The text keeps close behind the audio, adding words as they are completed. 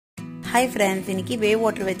Hi friends, இன்னைக்கு வே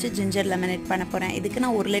water வச்சு ginger lemonade பண்ண போறேன். இதுக்கு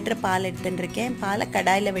நான் 1 லிட்டர் பால் எடுத்துட்டு இருக்கேன். பாலை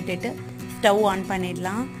கடாயில விட்டுட்டு ஸ்டவ் ஆன்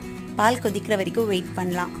பண்ணிடலாம். பால் கொதிக்கிற வரைக்கும் வெயிட்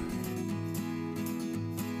பண்ணலாம்.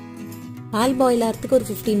 பால் பாயில் ஆகிறதுக்கு ஒரு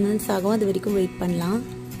 15 minutes ஆகும். அது வரைக்கும் வெயிட் பண்ணலாம்.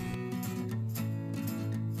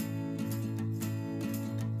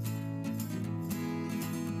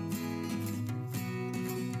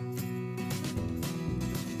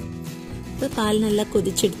 பால் நல்லா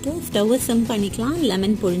கொதிச்சிட்டு ஸ்டவ் சிம் பண்ணிக்கலாம்.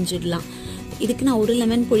 லெமன் புழிஞ்சிடலாம். இதுக்கு நான் ஒரு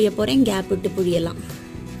லெமன் புழிய போறேன். கேப் விட்டு புழியலாம்.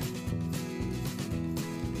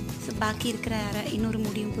 பாக்கி இருக்கிற இன்னொரு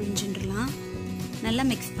முடியும் புழிஞ்சிடலாம். நல்லா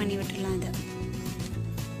மிக்ஸ் பண்ணி விட்டுடலாம். இதை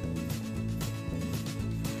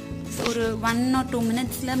ஒரு 1 or 2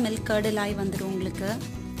 minutesல மில்க் கர்டில் ஆகி வந்துடும் உங்களுக்கு.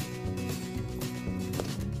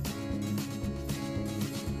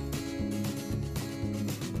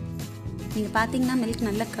 நீங்கள் பார்த்தீங்கன்னா மில்க்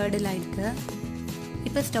நல்லா கர்டில் ஆகிருக்கு.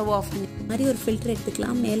 இப்போ ஸ்டவ் ஆஃப் பண்ணி மாதிரி ஒரு ஃபில்டர்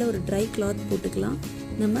எடுத்துக்கலாம். மேலே ஒரு ட்ரை கிளாத் போட்டுக்கலாம்.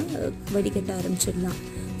 நம்ம வடிகட்ட ஆரம்பிச்சிடலாம்.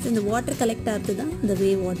 ஸோ இந்த வாட்டர் கலெக்ட் ஆகிறது தான் இந்த வே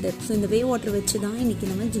வாட்டர். ஸோ இந்த வே வாட்டர் வச்சு தான் இன்றைக்கி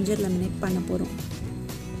நம்ம ஜிஞ்சர் லெமனேட் பண்ண போகிறோம்.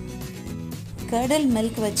 கர்டல்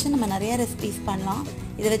மில்க் வச்சு நம்ம நிறையா ரெசிபீஸ் பண்ணலாம்.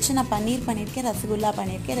 இதை வச்சு நான் பன்னீர் பண்ணியிருக்கேன், ரசகுல்லா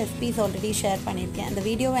பண்ணியிருக்கேன். ரெசிபீஸ் ஆல்ரெடி ஷேர் பண்ணியிருக்கேன். அந்த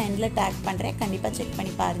வீடியோவை எண்டில் டேக் பண்ணுறேன். கண்டிப்பாக செக்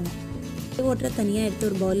பண்ணி பாருங்கள். வாட்டரை தனியாக எடுத்து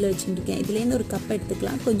ஒரு பவுலில் வச்சுருக்கேன். இதுலேருந்து ஒரு கப்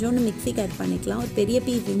எடுத்துக்கலாம். கொஞ்சோண்டு மிக்ஸிக்கு ஆட் பண்ணிக்கலாம். ஒரு பெரிய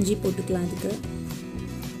பீஸ் இஞ்சி போட்டுக்கலாம். அதுக்கு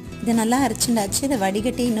இதை நல்லா அரைச்சுண்டாச்சு. இதை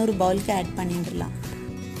வடிகட்டி இன்னொரு பவுலுக்கு ஆட் பண்ணிடலாம்.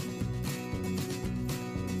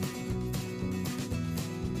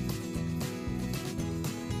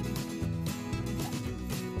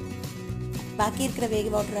 பாக்கி இருக்கிற வே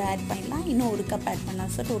வாட்டரை ஆட் பண்ணிடலாம். இன்னும் ஒரு கப் ஆட்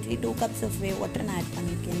பண்ணலாம். So totally 2 cups of way water நான் ஆட்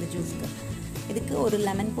பண்ணியிருக்கேன் இந்த ஜூஸ்க்கு. இதுக்கு ஒரு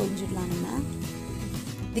லெமன் புழிஞ்சிடலாம். நம்ம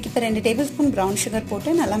இதுக்கு இப்போ 2 டேபிள்ஸ்பூன் ப்ரௌன் சுகர் போட்டு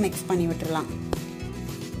நல்லா மிக்ஸ் பண்ணி விட்டுடலாம்.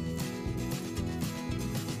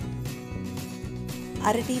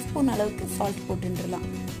 1/2 டீஸ்பூன் அளவுக்கு சால்ட் போட்டுடலாம்.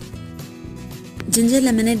 ஜிஞ்சர்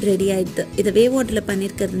லெமனேட் ரெடி ஆயிடுது. இதை வே வாட்டரில்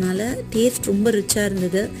பண்ணியிருக்கிறதுனால டேஸ்ட் ரொம்ப ரிச்சாக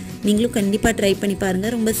இருந்தது. நீங்களும் கண்டிப்பாக ட்ரை பண்ணி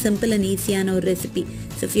பாருங்கள். ரொம்ப சிம்பிள் அண்ட் ஈஸியான ஒரு recipe.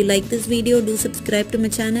 So if you like this video, do subscribe to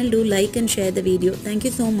my channel, do like and share the video. Thank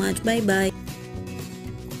you so much. Bye bye.